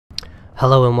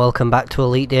Hello and welcome back to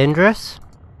Elite Dangerous.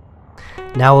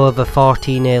 Now over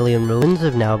 14 alien ruins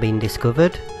have now been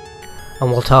discovered,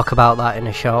 and we'll talk about that in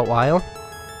a short while.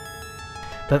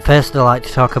 But first I'd like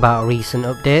to talk about a recent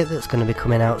update that's going to be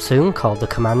coming out soon called the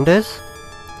Commanders.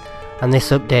 And this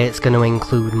update's going to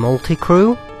include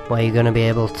multi-crew, where you're going to be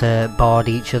able to board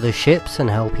each other's ships and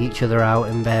help each other out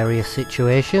in various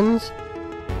situations.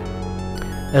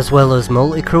 As well as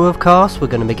multi-crew, of course, we're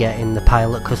going to be getting the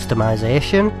pilot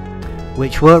customization,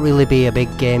 which won't really be a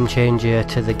big game changer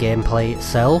to the gameplay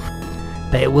itself,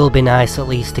 but it will be nice at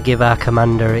least to give our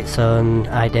commander its own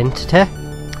identity.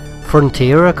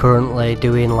 Frontier are currently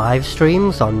doing live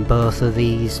streams on both of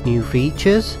these new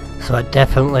features, so I'd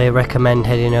definitely recommend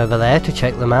heading over there to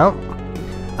check them out.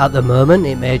 At the moment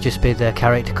it may just be the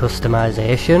character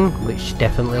customization, which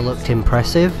definitely looked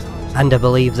impressive, and I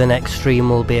believe the next stream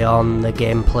will be on the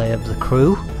gameplay of the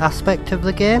crew aspect of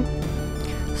the game.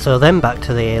 So then back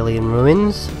to the alien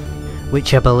ruins,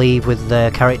 which I believe with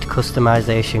the character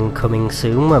customization coming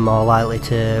soon we're more likely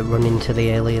to run into the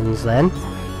aliens then,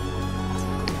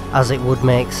 as it would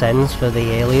make sense for the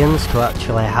aliens to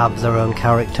actually have their own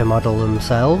character model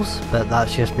themselves, but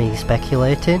that's just me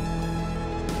speculating.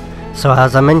 So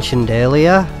as I mentioned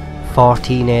earlier,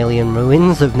 14 alien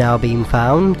ruins have now been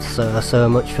found, so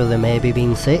much for there maybe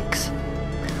being 6.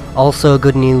 Also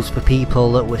good news for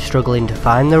people that were struggling to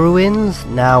find the ruins.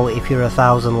 Now if you're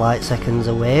 1,000 light seconds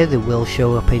away they will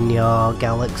show up in your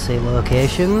galaxy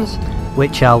locations,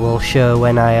 which I will show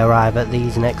when I arrive at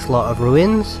these next lot of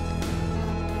ruins.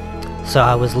 So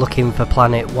I was looking for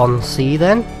planet 1C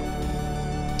then,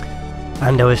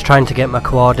 and I was trying to get my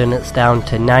coordinates down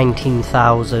to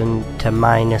 19,000 to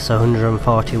minus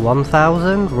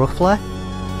 141,000 roughly.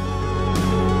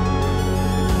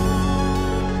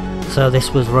 So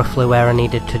this was roughly where I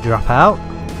needed to drop out.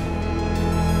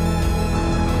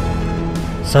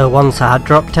 So once I had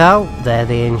dropped out, there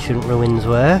the ancient ruins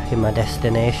were in my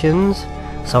destinations,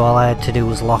 so all I had to do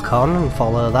was lock on and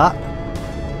follow that,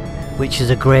 which is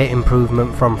a great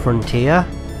improvement from Frontier,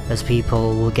 as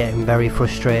people were getting very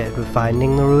frustrated with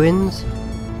finding the ruins,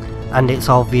 and it's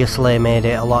obviously made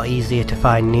it a lot easier to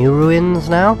find new ruins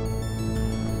now.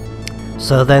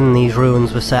 So then these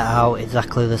ruins were set out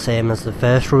exactly the same as the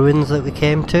first ruins that we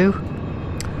came to.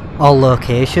 All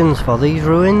locations for these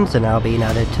ruins are now being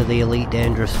added to the Elite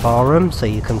Dangerous forum, so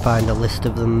you can find a list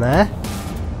of them there.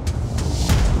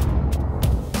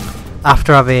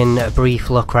 After having a brief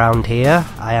look around here,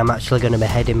 I am actually going to be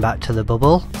heading back to the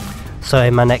bubble. So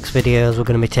in my next videos we're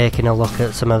going to be taking a look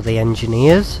at some of the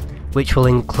engineers, which will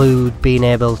include being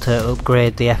able to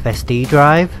upgrade the FSD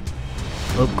drive,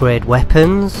 upgrade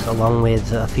weapons, along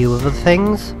with a few other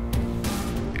things.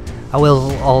 I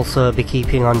will also be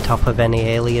keeping on top of any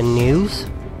alien news,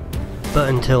 but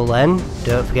until then,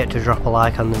 don't forget to drop a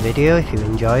like on the video if you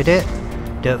enjoyed it,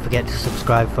 don't forget to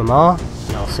subscribe for more,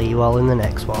 and I'll see you all in the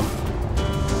next one.